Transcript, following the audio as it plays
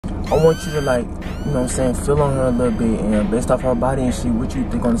I want you to like, you know what I'm saying, feel on her a little bit and based off her body and shit, what you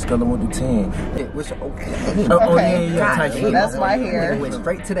think on the scale of 1 to 10. Hey, what's your, Okay, yeah, type shit. That's right here. Went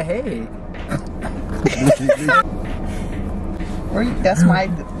straight to the head. That's my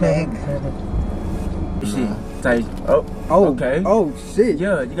leg. Shit. Type. Oh, okay. Oh shit.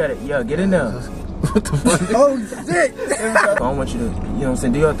 Yeah, you got it. Yeah, get in there. What the fuck? Oh shit. I don't want you to, you know what I'm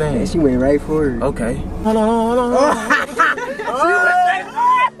saying, do your thing. And she went right for it. Okay. Hold on.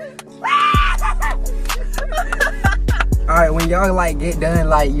 Alright, when y'all like get done,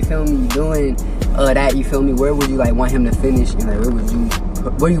 like, you feel me, doing that, you feel me, where would you like want him to finish, and like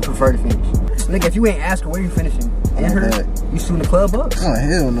where do you prefer to finish? Nigga, if you ain't ask her, where you finishing? In her? You shooting the club up? Oh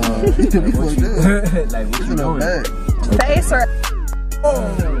hell no. Like what you doing? Face her.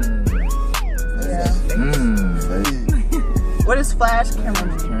 Yeah. What is flash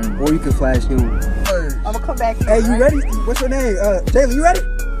camera? Or you can flash him. I'm gonna come back here. Hey, you ready? What's your name? Jayla, you ready?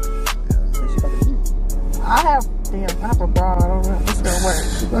 I have a bra. I don't know if it's gonna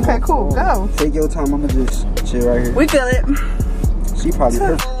work. Okay, cool. Go. Take your time. I'ma just chill right here. We feel it. She probably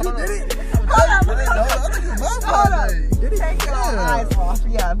perfect. Hold up. Take your eyes off.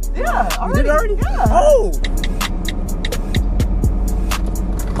 Yeah. You did it already? Yeah.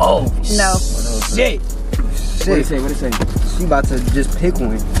 Oh, No. shit. What do you say? She about to just pick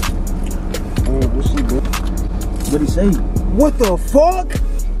one. Oh, what she do? What do you say? What the fuck?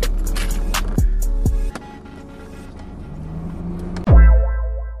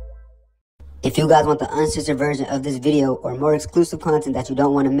 If you guys want the uncensored version of this video or more exclusive content that you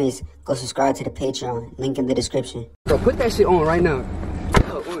don't want to miss, go subscribe to the Patreon, link in the description. Bro, put that shit on right now.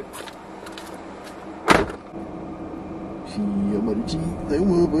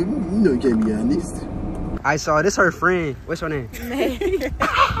 You can't be honest. I saw this her friend. What's her name?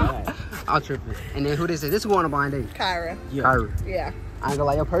 I'll trip it. And then who this is? This is going on a blind date. Kyra. Yeah. Kyra. Yeah. I ain't gonna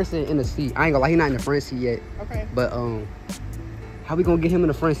lie, your person in the seat. I ain't gonna lie, he not in the front seat yet. Okay. But how we gonna get him in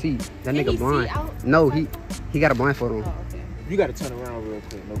the front seat? That nigga blind. No, he got a blindfold on. Oh, okay. You gotta turn around real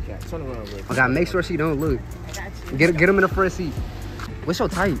quick, no cap. Turn around real quick. I gotta make sure she don't look. I got you. Get him in the front seat. What's your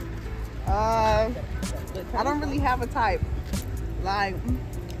type? I don't really have a type. Like,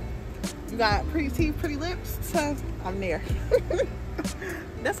 you got pretty teeth, pretty lips, so I'm there.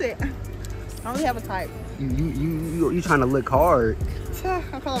 That's it. I don't really have a type. You trying to look hard?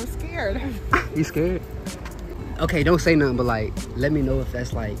 Because I'm scared. You scared? Okay, don't say nothing, but like, let me know if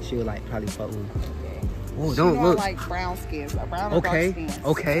that's like she'll like probably fuck with me. Oh, don't more look. like brown skin, brown or dark skin.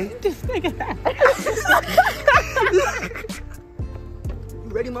 Okay. You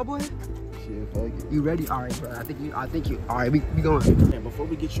ready, my boy? Shit, fuck it. You ready? All right, bro. I think you. All right, we going. And before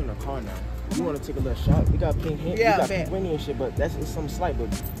we get you in the car now, you want to take a little shot? We got pink hand, Yeah, we got bet. pink Winnie and shit, but that's something slight.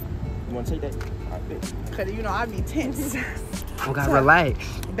 But you want to take that? All right, bet. Because, you know, I be tense. Oh God, relax.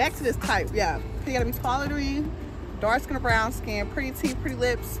 Back to this type, yeah. You gotta be taller than me, dark skin or brown skin, pretty teeth, pretty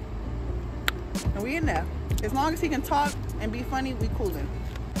lips. And we in there. As long as he can talk and be funny, we coolin'.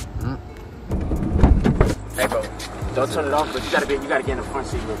 Hey, bro, don't turn it off, but you gotta get in the front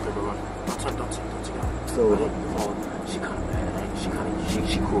seat real quick, bro. Don't turn it off. So, she kind of bad, right?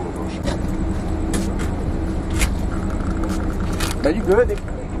 She cool, bro. Are you good, nigga?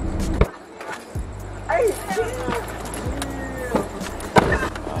 Hey,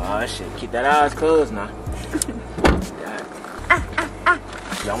 oh, shit. Keep that eyes closed now.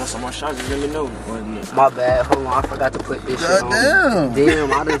 Y'all want some more shots? Just let me know. My bad. Hold on, I forgot to put this shit on.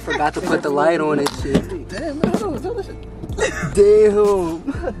 Damn, I done forgot to put the light on and shit. Damn, man, hold on, Damn.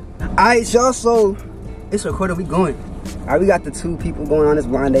 Alright, y'all, so it's recorded. We going. Alright, we got the 2 people going on this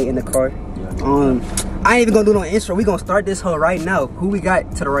blind date in the car. I ain't even gonna do no intro. We gonna start this hoe right now. Who we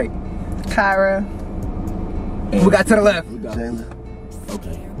got to the right? Kyra. Who we got to the left? Jayla.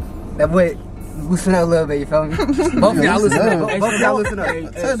 Okay. That boy, loosen up a little bit, you feel me? Both of y'all listen up. Both of y'all listen up.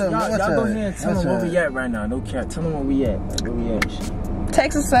 Y'all go ahead and tell them where we at right now. No cap. Tell them where we at. Like, where we at?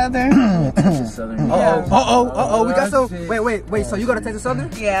 Texas Southern. Texas Southern. Uh-oh. We got some. Wait. So you go to Texas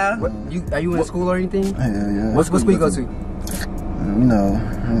Southern? Yeah. Are you in school or anything? Hell yeah. What school you go to? You know,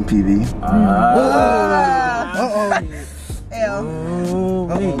 I'm PV.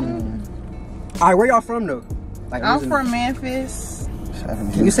 Alright, where y'all from though? Like, I'm from Memphis.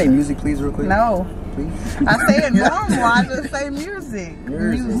 Can you say music, please, real quick? No. Please. I say it normal. I just say music.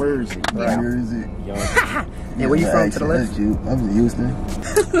 Mersey. Yeah. And where you from to the left? That's cute. I'm in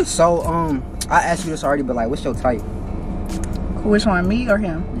Houston. So, I asked you this already, but like, what's your type? Which one, me or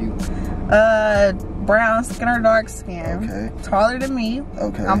him? You. Brown skin or dark skin. Okay. Taller than me.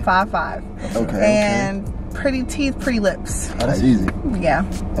 Okay. I'm 5'5". Okay. And pretty teeth, pretty lips. Oh, that's easy. Yeah.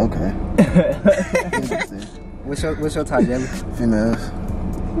 Okay. Interesting. What's your type, Jelly? Females.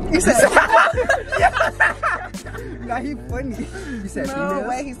 You said Nah, he funny. You said no females?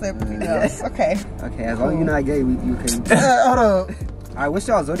 way. He said females. Okay. Okay, as long as you're not gay, you can. Hold on. Alright, what's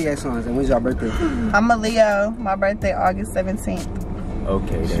y'all zodiac signs and when's y'all birthday? I'm a Leo. My birthday August 17th.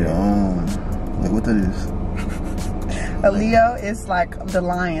 Okay, Shit, then. wait, what that is? A Leo is like the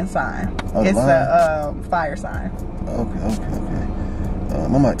lion sign. Oh, It's lion. a fire sign. Okay.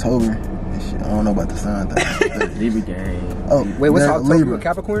 I'm October. And shit, I don't know about the sign thing. Libra gang. Oh, Wait, what's that October? Libra.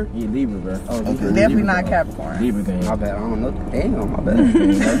 Capricorn? He Libra, bro. Oh, Okay. Definitely not Capricorn. Libra gang. My bad, I don't know. Damn, my bad.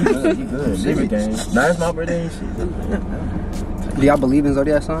 You good. Libra gang. Nah, it's my birthday and shit. Do y'all believe in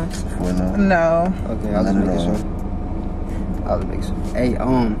zodiac signs? Well, no. No. Okay, I'll just Not make at sure. all. I'll just make sure. Hey,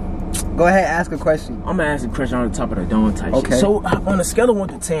 go ahead, ask a question. I'm gonna ask a question on the top of the dome type Okay. shit. So on a scale of 1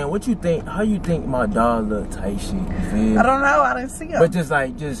 to 10, what you think? How you think my dog look type shit? You feel? I don't know. I didn't see him. But just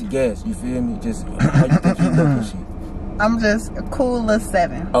guess. You feel me? Just how you think he look and shit. I'm just a cool little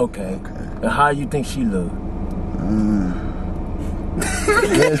 7. Okay. And how you think she look?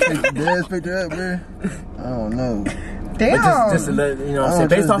 Dad's picked her up, man. I don't know. Damn. But just to let you know what I'm saying, Oh,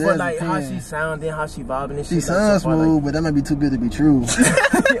 based just off of Dad's like how opinion. she sounding, how she vibing and shit. She like, sounds so far, smooth, but that might be too good to be true.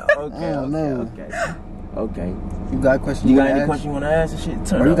 Okay, don't know. Okay. You got a question? You got wanna any ask? question you wanna ask and shit?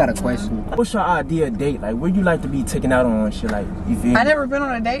 Turn Or you up. got a question? What's your ideal date? Like, where you like to be taken out on and shit? Like, you feel? I me? never been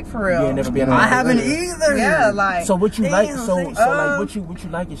on a date for real. You ain't never been on. I a date? haven't either. Yeah, like So what you like? So say- like what you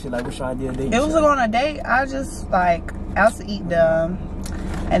like and shit? Like, what's your ideal date? it was shit? on a date. I just like out to eat them,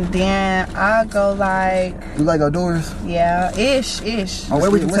 and then I go like You like outdoors? ish. Oh, where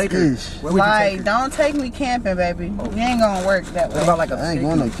would you What's take her? ish? Where would you take Like her? don't take me camping, baby. We ain't gonna work that What way. about like a I ain't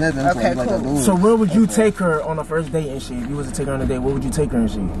going no camping. I'm Okay, like cool. outdoors. So where would you take her on a first date and shit? If you was to take her on a date, where would you take her and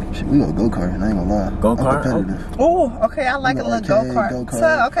shit? Shit, we go go-kart, I ain't gonna lie. Go-kart? I'm competitive. Oh, okay. I like a little go Arcade, kart. go-kart.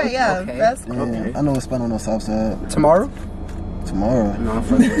 So, okay, yeah, Okay. that's Yeah, cool. Okay. I know it's fun on the south side. Tomorrow? Tomorrow. No, I'm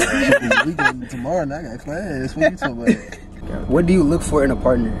fucking with you. We can tomorrow and I got class. What you talking about? What do you look for in a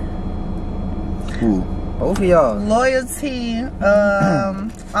partner? Who? Both of y'all. Loyalty,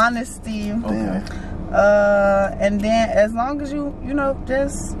 honesty, Okay. and then as long as you know,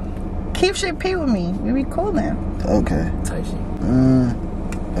 just keep shit P with me. We be cool then. Okay. Type shit.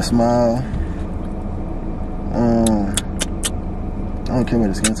 A smile. I don't care about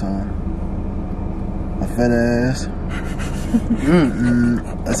the skin tone. A fat ass.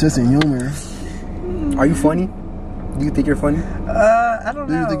 A sense of humor. Are you funny? Do you think you're funny? I don't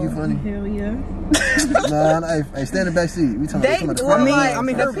Do know. you think you funny? Hell yeah. Nah, hey, stand in the back seat. We talking about the Well, I mean, like, I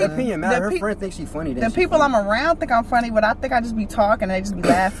mean, the her peop- opinion, the man. Her peop- friend thinks she's funny. The people I'm around think I'm funny, but I think I just be talking and they just be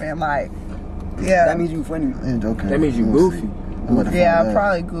laughing. Like, yeah. That means you funny. Okay. That means you We'll goofy. see. I'm about to Yeah, find out.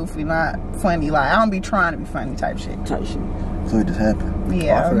 probably goofy, not funny. Like, I don't be trying to be funny type shit. Type shit. So it just happened. Oh, I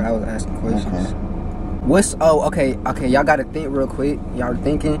Yeah. forgot I was asking questions. Okay. What's okay, y'all gotta think real quick. Y'all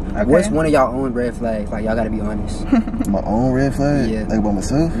thinking. Okay. What's one of y'all own red flags? Like y'all gotta be honest. My own red flag? Yeah. Like by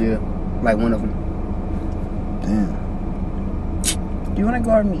myself? Yeah. Like one of them. Damn. Do you want to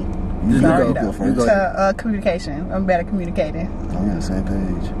go or me? You You go, go. you go You first. go. To communication. I'm bad at communicating. I'm on the same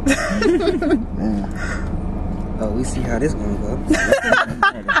page. Damn. Oh, we see how this gonna go.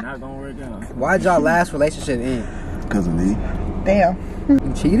 It's not gonna work out. Why'd y'all last relationship end? Because of me. Damn.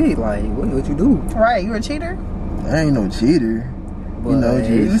 You cheated? Like what you do? Right, you a cheater? I ain't no cheater. But, You know,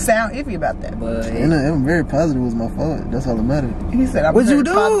 You just. sound iffy about that. But And I'm very positive it was my fault. That's all that matters. He said, I'm What'd you very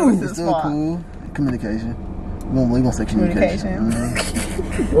do? positive It's it's his still fault. cool. Communication. We gonna say communication.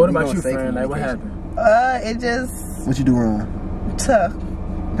 Mhm. What We about gonna you, say friend? Like, what communication. happened? It just What you do wrong? tough.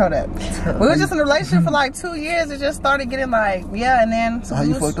 Hold up. We were just in a relationship for like 2 years. It just started getting like, yeah, and then So how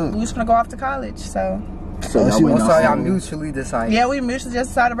you fucked up? we was gonna go off to college. So So y'all she went was Oh, so y'all off. mutually decided. yeah, we mutually just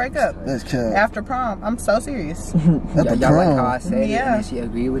decided to break up That's cap. after prom. I'm so serious. At the Y'all like how I prom. said it, Yeah. and she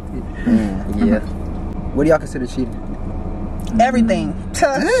agreed with it. Mm. Yeah. What do y'all consider cheating? Everything.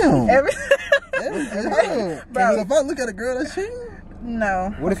 Damn. Every Damn. Bro. So if I look at a girl that's cheating,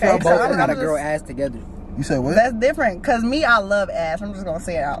 No. What if Okay, y'all so both I'm got a just- girl ass together? you say what? That's different. Cause me, I love ass. I'm just gonna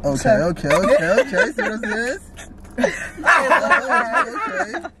say it out. Okay. See what it is? Okay.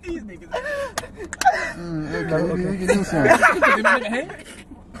 Okay, we can do something.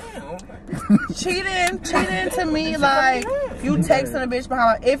 Cheating to me, like you texting a bitch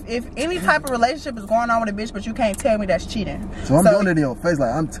behind. If any type of relationship is going on with a bitch, but you can't tell me that's cheating. So I'm doing it in your face,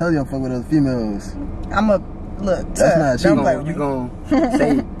 like I'm telling you I'm fucking with other females. I'm a look. That's not cheating. Don't play with You me. gon'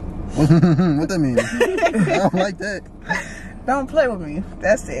 say it. What that mean? I don't like that. Don't play with me.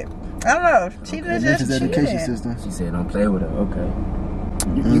 That's it. I don't know. Cheating is just Nature's cheating. education system. She said, "Don't play with her." Okay.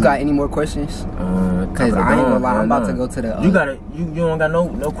 You got any more questions? Cause I ain't gonna lie, I'm about to go to the. You got it. You don't got no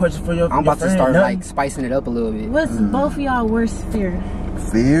questions for your. I'm about your to friend, start nothing? like spicing it up a little bit. What's both of y'all worst fear?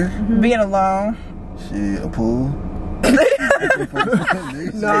 Fear? Being alone. Shit, a pool.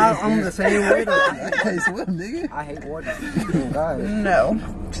 No, I'm the same way though. I can't swim, nigga. I hate water. Oh, God. No.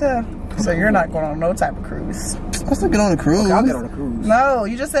 So you're not going on no type of cruise. I still get on a cruise. I'll get on a cruise. No,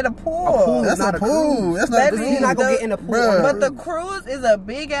 you just said a pool. A pool. That's not a a pool. cruise. That's not a Baby, cruise. You're not gonna get in the pool. Bruh. But the cruise is a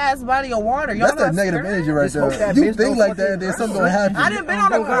big ass body of water. Y'all That's that not negative scared? energy right Just hope there. that You bitch think don't like that, fucking then something drown. gonna happen. I didn't been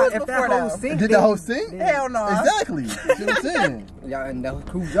on a Oh, God, cruise if before that whole though. sink, Did the whole sink? Hell no. Exactly. See what I'm saying? Yeah, and the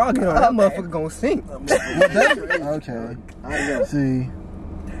cruise y'all get on, that motherfucker gonna sink. Okay. See.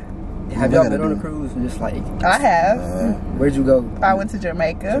 Have y'all been on a cruise? Just like, I have. where'd you go? I went to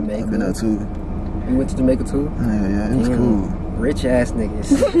Jamaica. I've been there too. You went to Jamaica too? Yeah, it was cool. Rich ass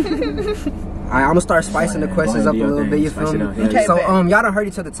niggas. Alright, I'm gonna start spicing the questions up a little bit, you feel me? Okay, So, bet. y'all done heard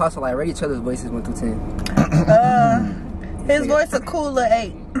each other talk, so like, rate each other's voices 1 through 10. His voice a cooler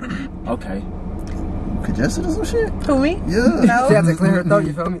 8. Okay. Congested or some shit? Who, me? Yeah. She had No. to clear her throat,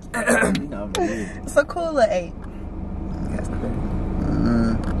 you feel me? It's a cooler 8. That's not bad.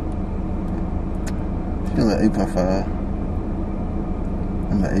 Feel like 8.5.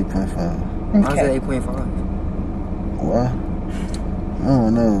 I'm at 8.5. I was at Okay. 8.5. Why? I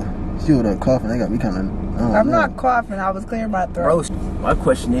don't know. She was up coughing. They got me kind of. I'm not coughing. I was clearing my throat. Bro, My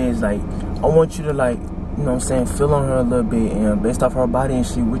question is, like, I want you to, like, you know what I'm saying, feel on her a little bit, and based off her body and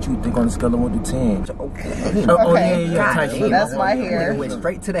shit, what you think on the scale of 1 to 10? okay. Oh, Okay. yeah, God tight damn, shit. That's my Nigga hair. went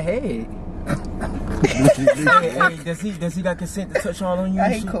straight to the head. Hey, does he got consent to touch all on you? Yeah,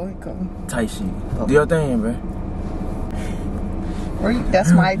 and he shit? cool, he cool. Tight shit. Do your thing, bro.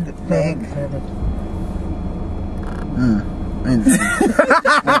 That's my thing.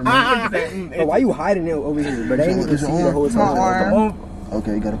 But why you hiding it over here? But they ain't even It's see your you the whole My time. arm.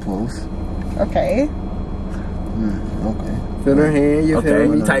 Okay, you got a pulse. Okay. Okay. Feel her hand, you feel Okay,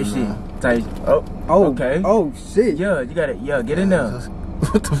 me? tight shit. Tight. Oh, Oh, okay. Oh, shit. Yeah, you got it. Yeah, get in there.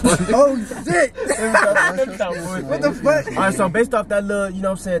 What the fuck? Oh, shit. What the fuck? All right, so based off that little, you know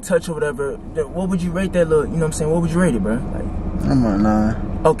what I'm saying, touch or whatever, what would you rate that little, you know what I'm saying, what would you rate it, bro? Like, I'm at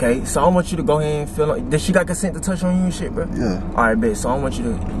 9. okay, so I want you to go ahead and feel like, does she got consent to touch on you and shit, bro? Yeah. All right, bet. So I want you to,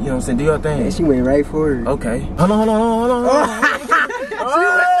 you know what I'm saying, do your thing. And she went right for it. Okay. Hold on.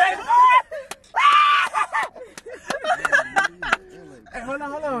 Hey, hold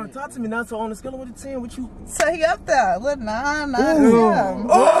on. Talk to me now. So on the scale of 1 to 10, what you? So he up there. Look, 9, 9, Ooh. yeah.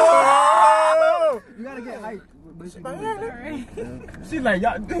 Oh! You gotta get hyped. She like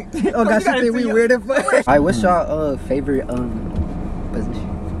y'all. Oh, God, she think we weird as fuck. Alright, what's y'all favorite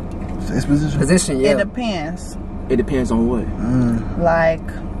position? Face position? Position, yeah. It depends. It depends on what. Like,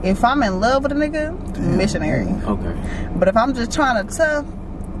 if I'm in love with a nigga, missionary. Okay. But if I'm just trying to tough,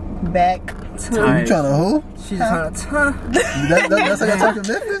 back. You trying to who? She's just trying to That's how y'all talking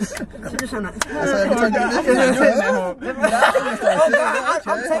Memphis? She's just trying to That's how y'all talking Memphis?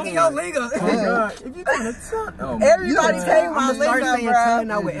 I'm taking your lingo. If you trying to talk. Everybody take my I'm start lingo, saying bro. tongue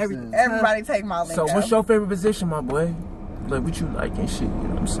now with everything. Everybody take my lingo. So what's your favorite position, my boy? Like what you like and shit. You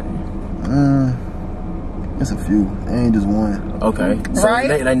know what I'm saying? It's a few. It ain't just one. Okay. So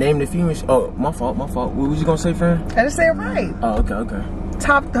Right? like name the few. Oh, my fault. What was you gonna say, friend? I just say it right. Oh, okay.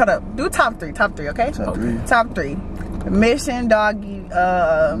 Hold up. Do top three, okay? Top 3. Top 3. Mission, doggy,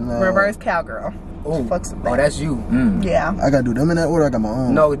 reverse cowgirl. Oh, Fucks with oh, that. that's you. Yeah. I gotta do them in that order. I got my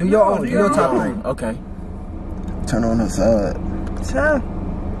own. No, do your own. Do your top 3. Okay. Turn on the side. Tough.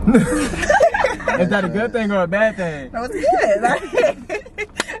 Is that a good thing or a bad thing? That was good.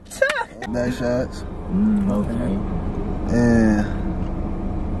 Tough. Back shots. Okay. And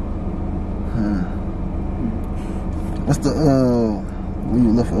what's the when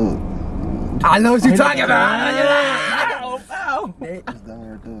you lift up? I know what you're talking about. It's down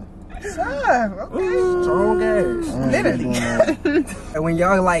right there. Tough. Okay. Strong ass. Literally. And when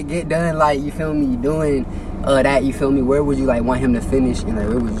y'all like get done, like you feel me, doing that, you feel me, where would you like want him to finish, and like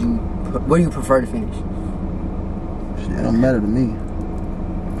where do you prefer to finish? Shit, it don't matter to me.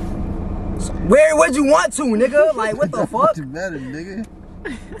 Where would you want to, nigga? Like what the fuck? It matter, nigga.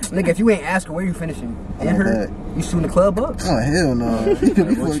 Nigga, if you ain't ask her, where you finishing? In I'm her? back. You shooting the club up? Oh hell no. You could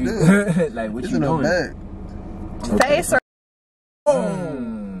be What fucked you? up. Like what It's you in the doing? back. Face or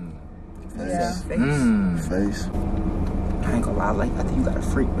Face. Face. I ain't gonna lie, like I think you got a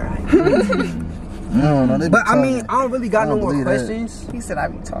freak, right? No, they be But I mean, talking. I don't really got I no don't more believe that. questions. he said I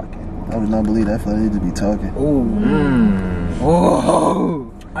be talking. I would not believe that. For they just be talking. Ooh. Oh.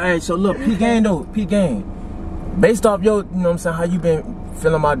 Alright, so look, P game though, P game. Based off your, you know what I'm saying, how you been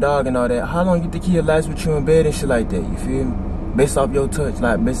feeling my dog and all that, how long you think he'll last with you in bed and shit like that, you feel me? Based off your touch,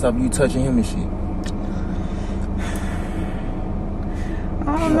 like based off you touching him and shit.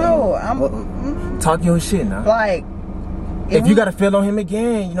 I don't know. I'm Talk your shit now. like, If you gotta feel on him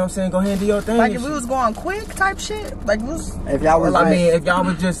again, you know what I'm saying? Go ahead and do your thing. Like if we was going quick type shit, like we was. If y'all was I mean, if y'all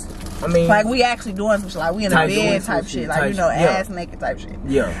was just, I mean, like we actually doing some shit, like we in the Type bed doing type some shit, shit, like you type know, shit, yeah. ass naked type shit.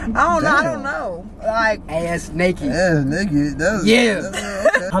 yeah. I don't know. Like ass naked. Yeah, nigga. That's, Yeah.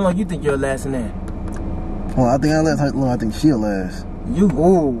 That's, okay. How long you think you'll last in there? Well, I think I last. How long I think she'll last? You.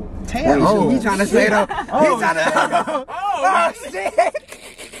 Ooh. damn. Oh. He trying to say though. He trying to. Oh, shit.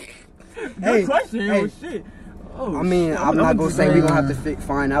 good question. hey. Oh, shit. Oh, I mean, shit. I'm not gonna say we gonna have to to.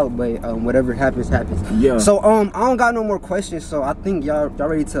 find out, but whatever happens, happens. Yeah. So I don't got no more questions. So I think y'all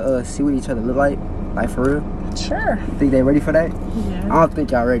ready to see what each other look like for real. Sure. Think they ready for that? Yeah. I don't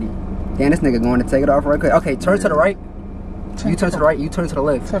think y'all ready. Damn, this nigga going to take it off right quick. Okay, turn to the right. You turn to the right. You turn to the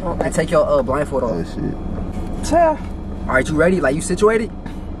left. To the right. And take your blindfold Oh off. shit. Yeah. All right, you ready? Like you situated?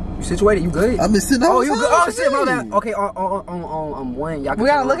 You situated? You good? I've been sitting on. Oh, you good? Oh shit, my bad. Okay, on one, y'all. We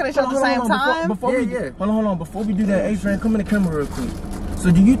gotta look at each other at the same time. Before Yeah, we, yeah. Hold on. Before we do that, hey, friend, come in the camera real quick.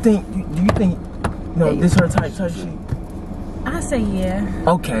 So do you think, you know, this her type shit? I say yeah.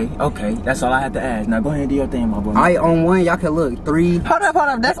 Okay. That's all I had to ask. Now go ahead and do your thing, my boy. All right, on one, y'all can look. 3. Hold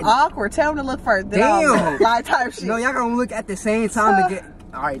up. That's awkward. Tell him to look first. Then Damn. Like type shit. No, y'all gonna look at the same time to get.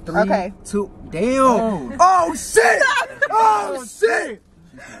 All right, 3, Okay. 2. Damn. Oh shit. Oh shit.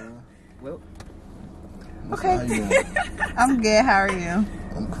 Well, Okay. How you doing? I'm good. How are you?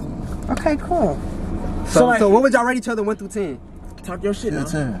 I'm cool. Okay, cool. so like- what would y'all rate each other 1 through 10? Talk your shit She'll now.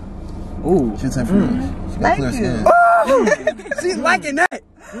 10. Ooh. She'll 10 for me. She got Thank clear you. skin. She's liking that.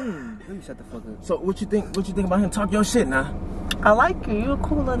 Let me shut the fuck up. So what you think about him? Talk your shit now. I like you. You a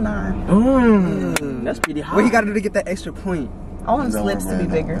cooler 9. That's pretty hot. What you gotta do to get that extra point? I want his Don't lips to worry, be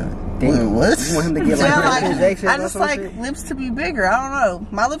man, bigger. man. Damn. Wait, what? You want him to get Yeah, like, like injections I or just some like shit? lips to be bigger. I don't know.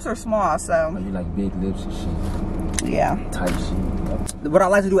 My lips are small, so You like big lips and shit. yeah. Type shit. What I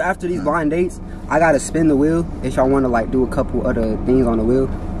like to do after these blind dates, I gotta spin the wheel. If y'all wanna like do a couple other things on the wheel,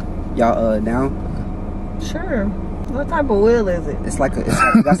 y'all down? Sure. What type of wheel is it? It's like you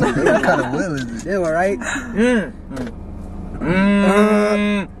got some What kind of will is it? deal, right?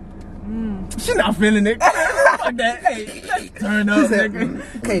 She not feeling it. Fuck that. Hey, turn up,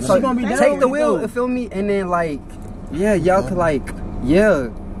 nigga. Okay, so gonna be down take with the it, wheel, though. you feel me? And then like, yeah, y'all could like, yeah,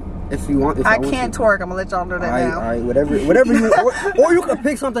 if you want. If I y'all want can't to. twerk. I'm gonna let y'all know that now. All right, whatever you, or you could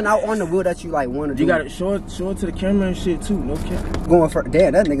pick something out on the wheel that you like want to do. You got it show it to the camera and shit too. No cap. Going for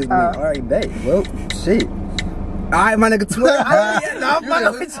damn that nigga's going. All right, bet. Well, shit. All right, my nigga, twerk. I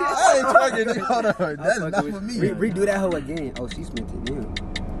ain't twerking, nigga. Hold on. That's not for me. Redo that hoe again. Oh, she spent it. Damn.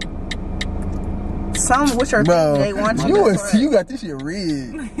 Some with your Bro, they want you. you, to was, twerk. you got this shit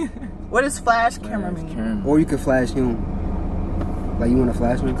rigged. What does flash camera mean? Or you could flash him. Like you want to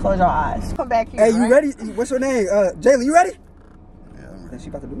flash him? Close your eyes. Come back here. Hey, you right? ready? What's your name? Jayla, you ready? Yeah, I'm She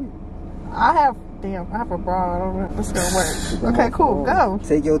about to do it. I have a bra. I don't know if it's gonna work. Okay, cool. Go.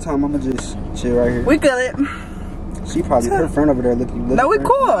 Take your time. I'ma just chill right here. We good. She probably her friend over there looking. No, we I'm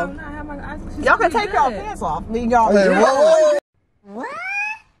cool. not having my eyes. Y'all can take y'all pants off. Leave y'all. Hey, whoa.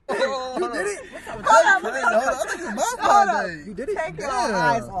 You did it. Hold up. You did it. Take your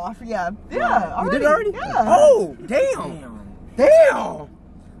eyes off. Yeah. Yeah. You did it already? Yeah. Oh, damn. Damn.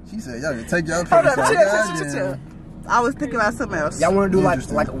 She said, y'all can take y'all Hold pants up. off. Chill. I was thinking about something else. Y'all want to do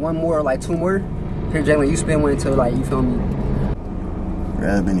Interesting. like one more or like 2 more? Here, Jalen, you spin one until like you feel me.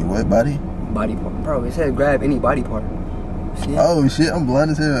 Grab any wet body? Body part, bro. It said grab any body part. See? Oh shit, I'm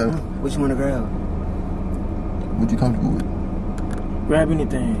blind as hell. What you want to grab? What you comfortable with? Grab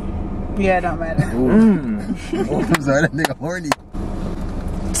anything. Yeah, it don't matter. Oh, I'm sorry, that nigga horny.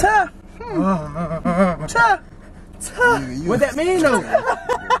 Tuh. Tuh. Nigga, you What that mean though?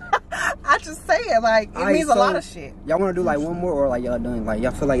 I just say it like it Alright, means a so- lot of shit. Y'all want to do like one more or like y'all done? Like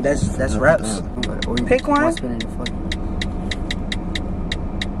y'all feel like that's raps? Or you Pick one. want to spin it, fuck it.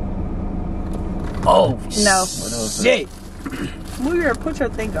 Oh No. Shit. Move your put your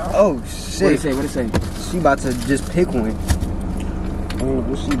thing on. Oh What it shit. say? What it say? She about to just pick one. Oh,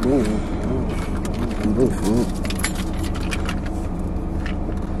 what's she doing?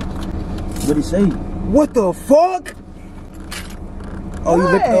 What it say? What the fuck? Oh, you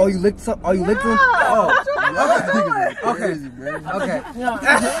licked. What? Oh, you licked some. Oh, you licked him. Oh, Crazy, bro. okay.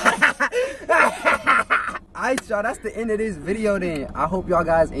 Alright, y'all. That's the end of this video. Then I hope y'all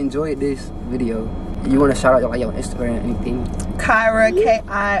guys enjoyed this video. You want to shout out like your Instagram, anything? Kyra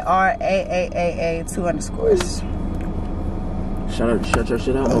KIRAAAA 2 underscores. Shout your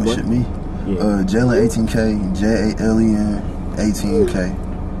shit out, my Oh boy. shit, me. Yeah. Jalen 18K, JALEN 18K.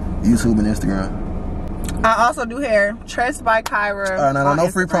 YouTube and Instagram. I also do hair. Tress by Kyra. Alright, no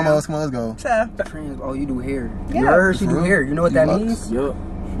free Instagram. promos. Come on, let's go. Tuh. Trans. Oh, you do hair. Yeah. You heard her? She do For real? hair. You know what that D-Lux. means? Yup.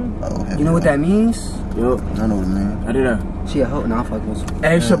 Oh, You know what that means? Yup. I know what it means. I did that. She a hoe. Nah, fuck this.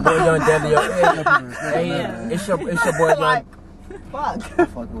 Hey, it's your boy Young Delio. Hey, it's your boy Young. Like, fuck.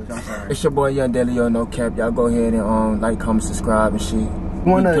 Fuck with you. I'm sorry. It's your boy Young Delio. No cap. Y'all go ahead and like, comment, subscribe, and shit.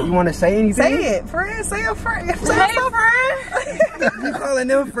 You wanna say anything? Say it, friend. Say a friend. Say Hey, a friend. You calling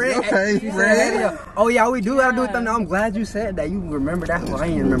them friend? Okay, She said, friend. oh yeah, we do gotta do a thumbnail. I'm glad you said that. You remember that hoe. I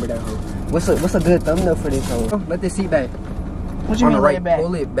ain't remember that hoe. What's a good thumbnail for this hoe? Let this seat back. What you On mean, the lay right, it back?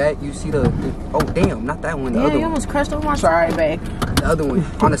 pull it back. You see the oh damn, not that one. The Yeah, other you one. almost crushed over my Sorry, babe. The other one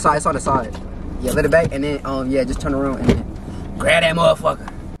on the side. It's on the side. Yeah, let it back and then yeah, just turn around and then grab that motherfucker.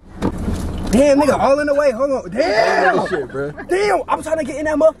 Damn, nigga, all in the way. Hold on. Damn. Shit, bro. Damn, I'm trying to get in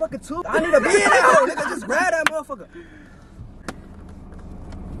that motherfucker too. I need to be in that hoe. Nigga, just grab that motherfucker.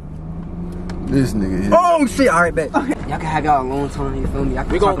 This nigga here. Oh shit! All right, bet. Y'all can have y'all alone time. You feel me? Y'all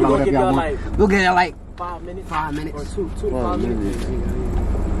can talk about whatever y'all want. We'll get y'all like 5 minutes. 5 minutes. Or 2 to 5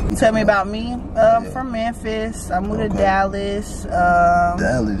 minutes. Tell me about me. I'm from Memphis. I moved to Dallas.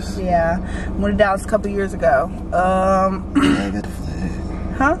 Dallas. Yeah, moved to Dallas a couple years ago. Flag at the flag.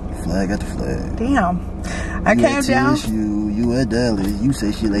 Huh? Flag at the flag. Damn. I came down. You at Dallas. You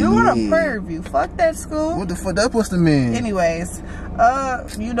say shit like You want a yeah. Prairie View? Fuck that school. What the fuck that supposed to mean? Anyways,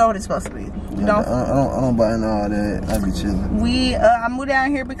 you know what it's supposed to be. You I don't. don't buy into all that. I be chilling. I moved down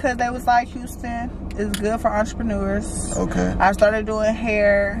here because they was like Houston is good for entrepreneurs. Okay. I started doing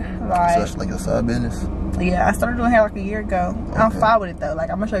hair So like that's like a side business. yeah, I started doing hair like a year ago. I'm Okay. fine with it though. Like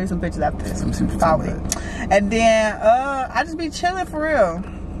I'm gonna show you some pictures after this. Let me see what you're Fine with talking it. And then I just be chilling for real.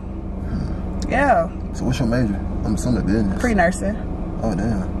 Yeah, So what's your major? I'm assuming business. pre-nursing. Oh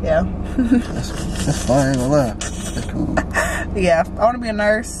damn. Yeah. That's fine. I ain't gonna lie. That's cool. Yeah, I want to be a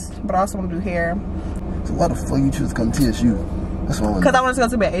nurse, but I also want to do hair. So why the fuck you choose to come to TSU? That's what I want. Cause I wanted to go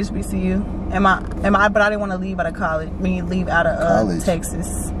to be at HBCU. But I didn't want to leave out of college. Leave out of College? Texas.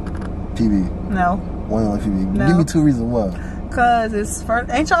 PB. No. One like PB. No. Give me 2 reasons why. Cause it's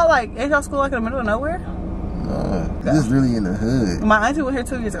first. Ain't y'all school like in the middle of nowhere? This really in the hood. My auntie went here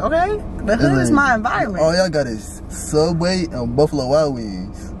 2 years ago. Okay, the hood is my environment. All y'all got is Subway and Buffalo Wild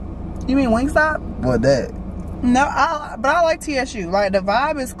Wings. You mean Wingstop? What that? No, but I like TSU. Like the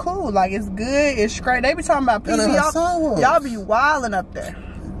vibe is cool. Like it's good. It's great. They be talking about Yeah, they have PV. sidewalks. Y'all be wilding up there.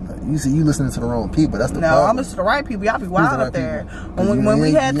 You see, you listening to the wrong people. That's the No, problem. I'm listening to the right people. Y'all be wild the up right there. people? When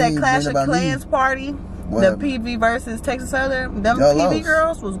we had You that ain't Clash of about me. Clans party, What the happened? PV versus Texas Southern, them Y'all PV lost.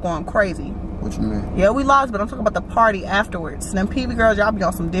 girls was going crazy. What you mean? Yeah, we lost, but I'm talking about the party afterwards. Them PV girls, y'all be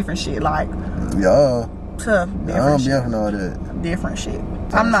on some different shit, like Y'all. tough, I don't different be shit. having all that. Different shit.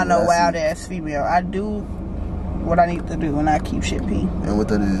 I'm not no I see. wild ass female. I do what I need to do, and I keep shit P. And what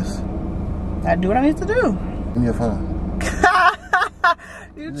that is? I do what I need to do. Give me your phone.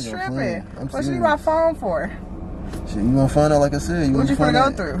 You Nigga, tripping? playing. I'm What you need my serious. phone for? Shit, you gonna find out like I said. What you find finna go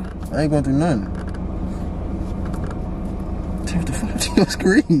out. through? I ain't going through nothing. Turn the fuck to your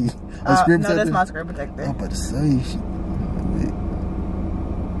screen. No, that's my screen protector. I'm about to say shit.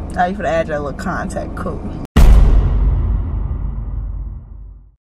 Oh, you finna add your little contact. Cool.